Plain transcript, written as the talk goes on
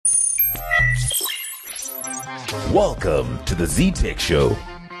Welcome to the Z-Tech Show,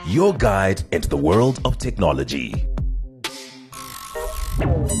 your guide into the world of technology.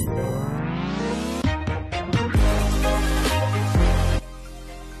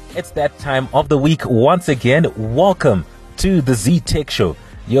 It's that time of the week once again. Welcome to the Z-Tech Show,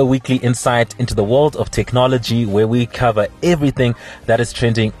 your weekly insight into the world of technology, where we cover everything that is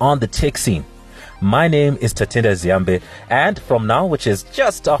trending on the tech scene. My name is Tatenda Ziambe, and from now, which is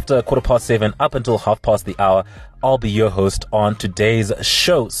just after 7:15 up until 1/2 the hour, I'll be your host on today's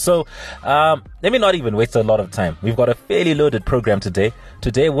show. So let me not even waste a lot of time. We've got a fairly loaded program today.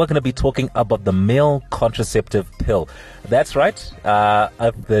 Today, we're going to be talking about the male contraceptive pill. That's right.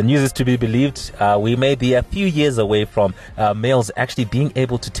 If the news is to be believed, we may be a few years away from males actually being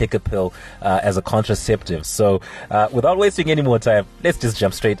able to take a pill as a contraceptive. So without wasting any more time, let's just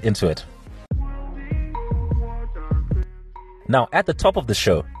jump straight into it. Now, at the top of the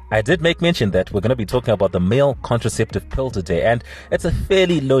show, I did make mention that we're going to be talking about the male contraceptive pill today, and it's a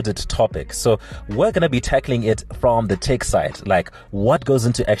fairly loaded topic. So we're going to be tackling it from the tech side, like what goes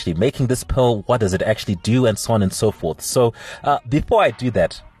into actually making this pill, what does it actually do, and so on and so forth. So before I do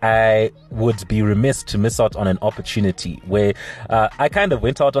that, I would be remiss to miss out on an opportunity where I kind of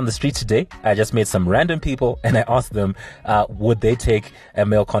went out on the street today. I just met some random people and I asked them, would they take a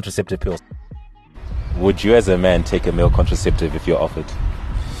male contraceptive pill? Would you as a man take a male contraceptive if you're offered?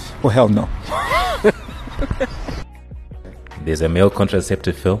 Oh, hell no. There's a male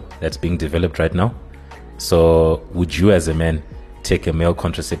contraceptive pill that's being developed right now. So would you as a man take a male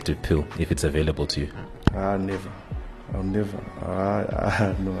contraceptive pill if it's available to you? Never. I'll never.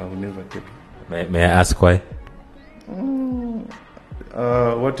 No, I will never take it. May I ask why?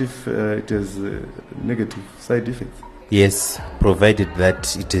 What if it has negative side effects? Yes, provided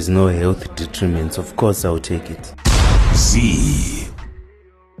that it has no health detriments. Of course, I'll take it. Z.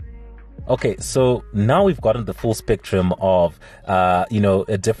 Okay, so now we've gotten the full spectrum of,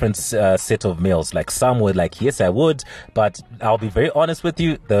 a different set of males. Like some were like, yes, I would, but I'll be very honest with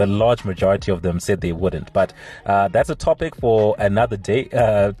you, the large majority of them said they wouldn't. But that's a topic for another day,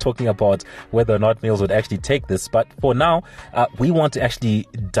 talking about whether or not males would actually take this. But for now, we want to actually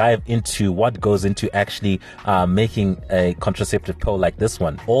dive into what goes into actually making a contraceptive pill like this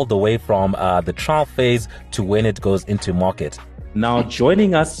one, all the way from the trial phase to when it goes into market. Now,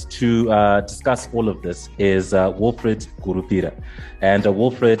 joining us to discuss all of this is Wilfred Gurupira. And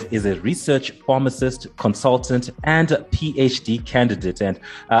Wilfred is a research pharmacist, consultant, and PhD candidate. And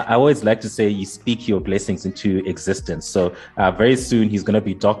I always like to say you speak your blessings into existence. So very soon he's going to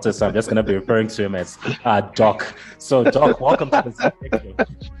be doctor. So I'm just going to be referring to him as Doc. So Doc, welcome to the Z-Tech.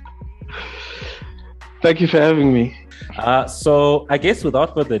 Thank you for having me. So I guess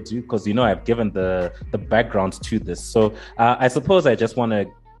without further ado, because I've given the background to this, so I suppose I just want to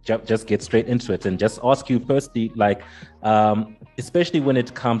just get straight into it and just ask you firstly, like especially when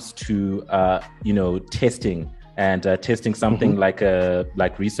it comes to testing and testing something like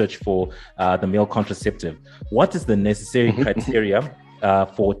research for the male contraceptive, what is the necessary criteria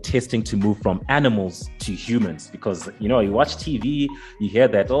for testing to move from animals to humans? Because you watch TV, you hear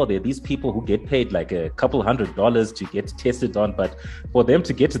that there are these people who get paid like a couple $100 to get tested on, but for them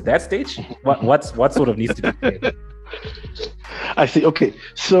to get to that stage, what sort of needs to be paid? I see. Okay,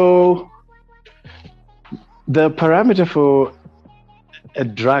 so the parameter for a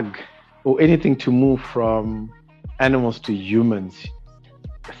drug or anything to move from animals to humans,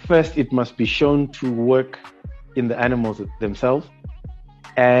 first it must be shown to work in the animals themselves,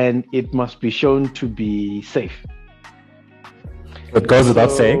 and it must be shown to be safe. It goes without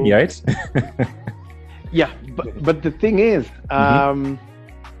saying, right? Yeah, but the thing is,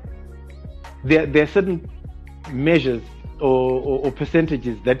 there are certain measures or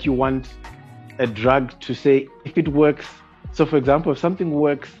percentages that you want a drug to say if it works. So, for example, if something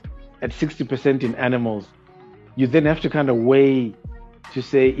works at 60% in animals, you then have to kind of weigh to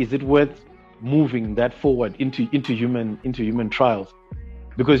say, is it worth moving that forward into human trials?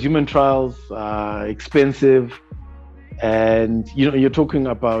 Because human trials are expensive, and you're talking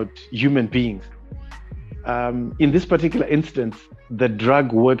about human beings. In this particular instance, the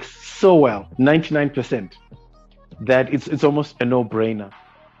drug works so well, 99%, that it's almost a no-brainer.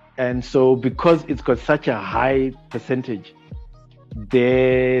 And so, because it's got such a high percentage,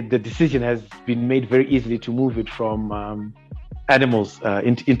 the decision has been made very easily to move it from animals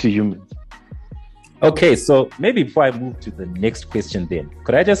into humans. Okay, so maybe before I move to the next question then,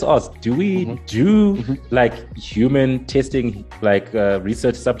 could I just ask, do we do like human testing, like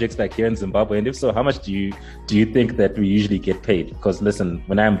research subjects like here in Zimbabwe? And if so, how much do you think that we usually get paid? Because listen,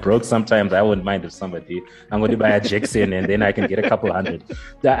 when I'm broke, sometimes I wouldn't mind if I'm going to buy a Jackson and then I can get a couple hundred.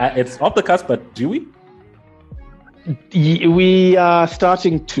 It's off the cusp, but do we? We are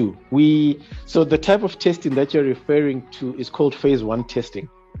starting to. So the type of testing that you're referring to is called phase 1 testing,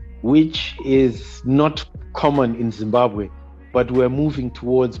 which is not common in Zimbabwe, but we're moving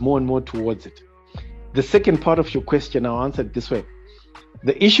towards more and more towards it. The second part of your question, I'll answer it this way.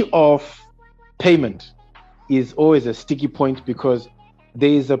 The issue of payment is always a sticky point, because there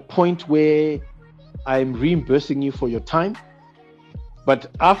is a point where I'm reimbursing you for your time,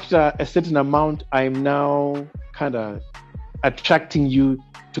 but after a certain amount, I'm now kind of attracting you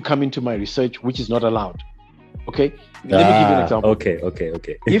to come into my research, which is not allowed. Okay, let me give you an example. Okay.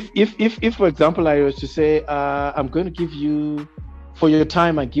 If for example, I was to say, I'm going to give you, for your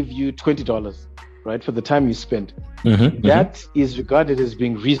time, I give you $20, right, for the time you spent. That is regarded as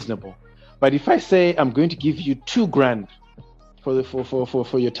being reasonable. But if I say I'm going to give you $2,000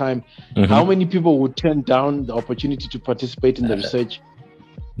 for your time, how many people would turn down the opportunity to participate in the research?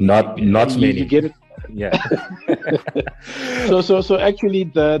 Not many. You get it? Yeah. So actually,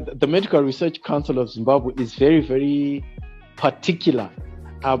 the Medical Research Council of Zimbabwe is very, very particular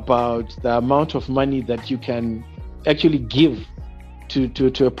about the amount of money that you can actually give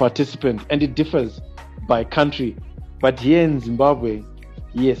to a participant, and it differs by country. But here in Zimbabwe,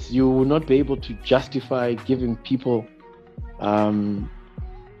 yes, you will not be able to justify giving people,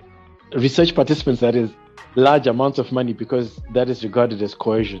 research participants, that is, large amounts of money, because that is regarded as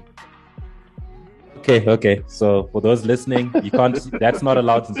coercion. Okay. So for those listening, you can't. That's not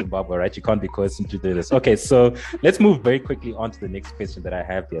allowed in Zimbabwe, right? You can't be coerced to do this. Okay, so let's move very quickly on to the next question that I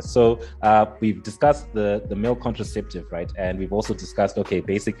have here. So we've discussed the male contraceptive, right? And we've also discussed,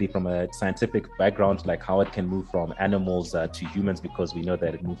 basically from a scientific background, like how it can move from animals to humans, because we know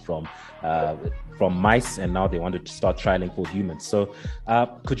that it moved from mice, and now they wanted to start trialing for humans. So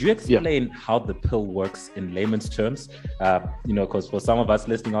could you explain how the pill works in layman's terms? Because for some of us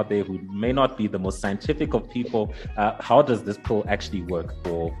listening out there who may not be the most scientific of people, how does this pill actually work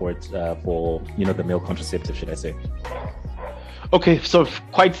for the male contraceptive, should I say? Okay, so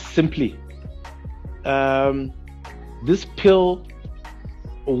quite simply, this pill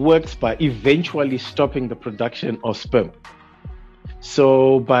works by eventually stopping the production of sperm.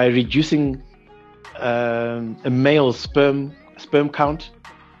 So by reducing a male sperm count,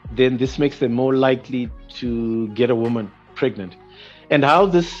 then this makes them more likely to get a woman pregnant. And how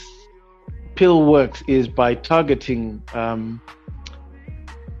this pill works is by targeting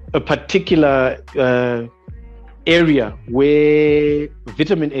a particular area where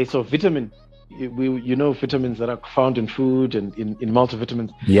vitamin A, so vitamins that are found in food and in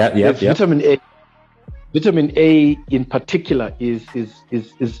multivitamins. Vitamin A in particular is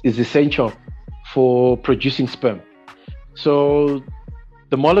essential for producing sperm. So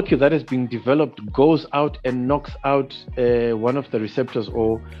the molecule that is being developed goes out and knocks out one of the receptors,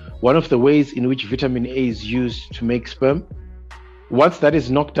 or one of the ways in which vitamin A is used to make sperm. Once that is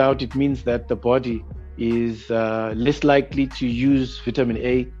knocked out, it means that the body is less likely to use vitamin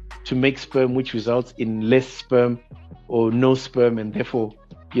A to make sperm, which results in less sperm or no sperm, and therefore,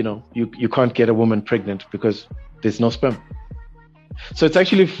 you can't get a woman pregnant because there's no sperm. So it's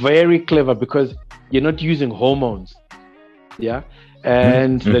actually very clever, because you're not using hormones. Yeah.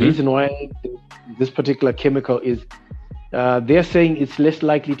 And the reason why this particular chemical is, they're saying it's less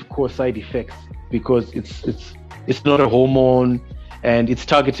likely to cause side effects, because it's not a hormone, and it's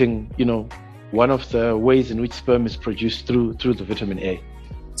targeting, one of the ways in which sperm is produced through the vitamin A.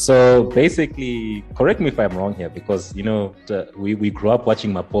 So basically, correct me if I'm wrong here, because we grew up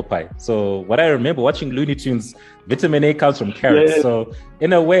watching Popeye. So what I remember watching Looney Tunes, vitamin A comes from carrots. Yeah. So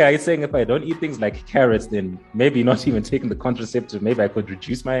in a way, are you saying if I don't eat things like carrots, then maybe not even taking the contraceptive, maybe I could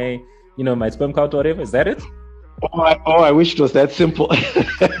reduce my my sperm count or whatever? Is that it? I wish it was that simple.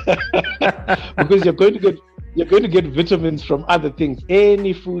 Because you're going to get vitamins from other things.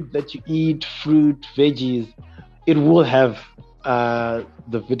 Any food that you eat, fruit, veggies, it will have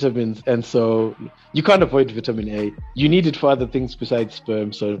the vitamins, and so you can't avoid vitamin A. You need it for other things besides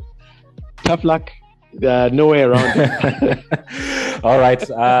sperm. So tough luck. No way around it. All right.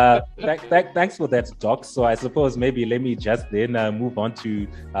 Thanks for that, Doc. So I suppose maybe let me just then move on to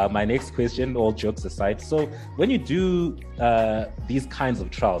my next question, all jokes aside. So when you do these kinds of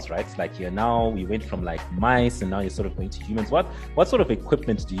trials, right? It's like here now we went from like mice and now you're sort of going to humans. What sort of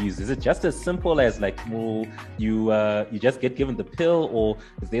equipment do you use? Is it just as simple as like you just get given the pill, or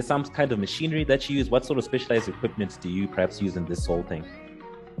is there some kind of machinery that you use? What sort of specialized equipment do you perhaps use in this whole thing?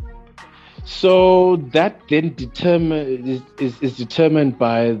 So that then is determined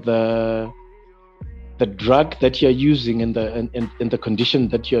by the drug that you're using and the condition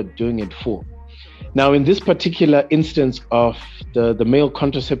that you're doing it for. Now, in this particular instance of the male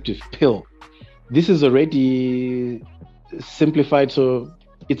contraceptive pill, this is already simplified. So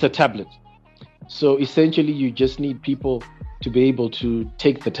it's a tablet. So essentially, you just need people to be able to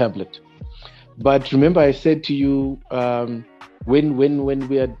take the tablet. But remember, I said to you, when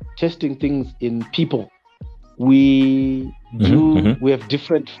we are testing things in people, we have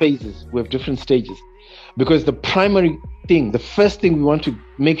different phases, we have different stages, because the primary thing, the first thing we want to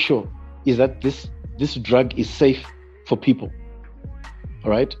make sure is that this drug is safe for people.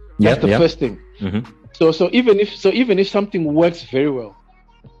 All right, that's the first thing. So even if something works very well,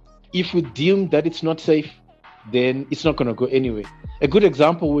 if we deem that it's not safe, then it's not going to go anywhere. A good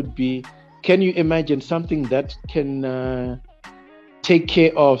example would be, can you imagine something that can take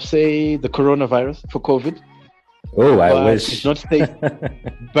care of, say, the coronavirus for COVID? Oh, I wish. It's not safe,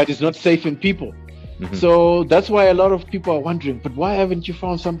 but it's not safe in people. So that's why a lot of people are wondering, but why haven't you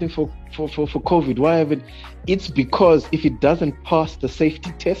found something for COVID? Why haven't? It's because if it doesn't pass the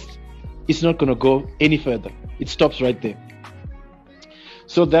safety test, it's not going to go any further. It stops right there.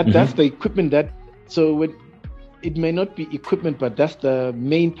 So that's the equipment it may not be equipment, but that's the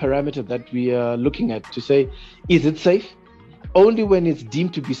main parameter that we are looking at to say, is it safe? Only when it's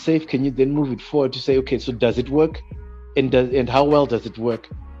deemed to be safe can you then move it forward to say, okay, so does it work? And how well does it work?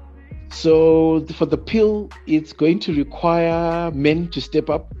 So for the pill, it's going to require men to step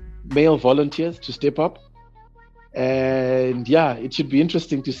up, male volunteers to step up. And yeah, it should be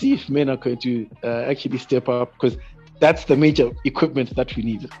interesting to see if men are going to actually step up, because that's the major equipment that we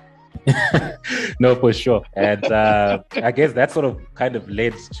need. No, for sure. And I guess that sort of kind of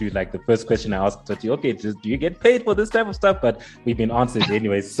led to like the first question I asked Toti. Okay, do you get paid for this type of stuff? But we've been answered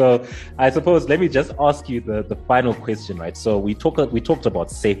anyways. So I suppose let me just ask you the final question, right? So we talked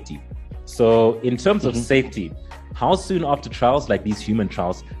about safety. So in terms of safety, how soon after trials like these human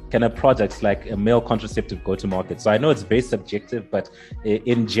trials can a project like a male contraceptive go to market? So I know it's very subjective, but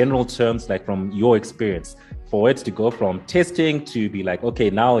in general terms, like from your experience, for it to go from testing to be like, okay,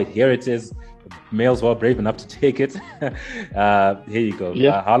 now here it is, males were brave enough to take it. Here you go.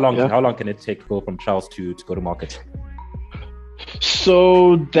 How long can it take to go from trials to go to market?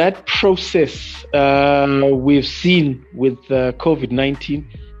 So that process we've seen with COVID-19,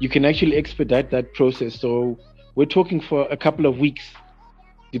 you can actually expedite that process. So we're talking for a couple of weeks,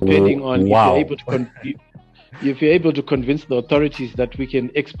 depending on if you're able to convince the authorities that we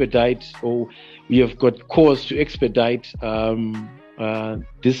can expedite, or we have got cause to expedite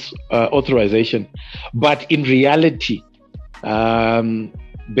this authorization. But in reality,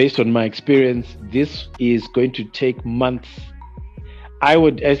 based on my experience, this is going to take months. I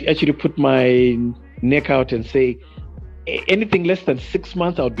would actually put my neck out and say anything less than 6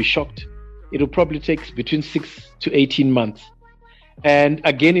 months, I would be shocked. It'll probably take between 6 to 18 months. And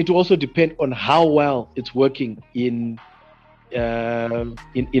again, it will also depend on how well it's working in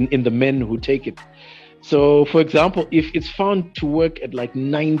the men who take it. So, for example, if it's found to work at like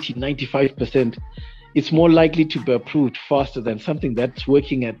 90-95%, it's more likely to be approved faster than something that's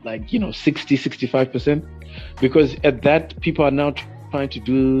working at like 60-65%, because at that people are now trying to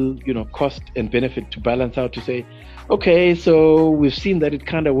do cost and benefit to balance out to say, okay, so we've seen that it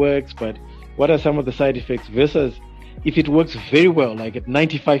kind of works, but what are some of the side effects? Versus if it works very well, like at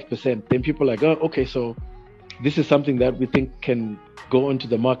 95%, then people are like, oh, okay, so this is something that we think can go onto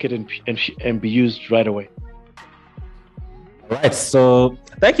the market and be used right away. All right. So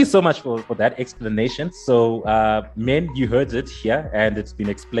thank you so much for that explanation. So men, you heard it here, and it's been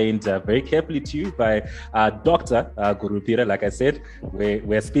explained very carefully to you by Dr. Gurupira. Like I said,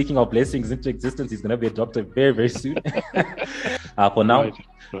 we're speaking of blessings into existence. He's going to be a doctor very, very soon. For now,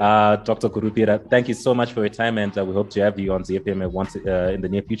 Dr. Gurupira, thank you so much for your time, and we hope to have you on ZFM once in the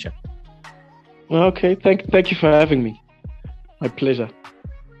near future. Okay. Thank you for having me. My pleasure.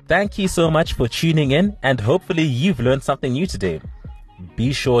 Thank you so much for tuning in, and hopefully you've learned something new today.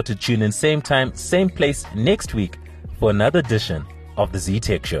 Be sure to tune in same time, same place next week for another edition of the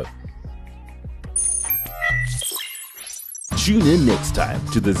Z-Tech Show. Tune in next time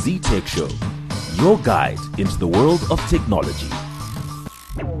to the Z-Tech Show, your guide into the world of technology.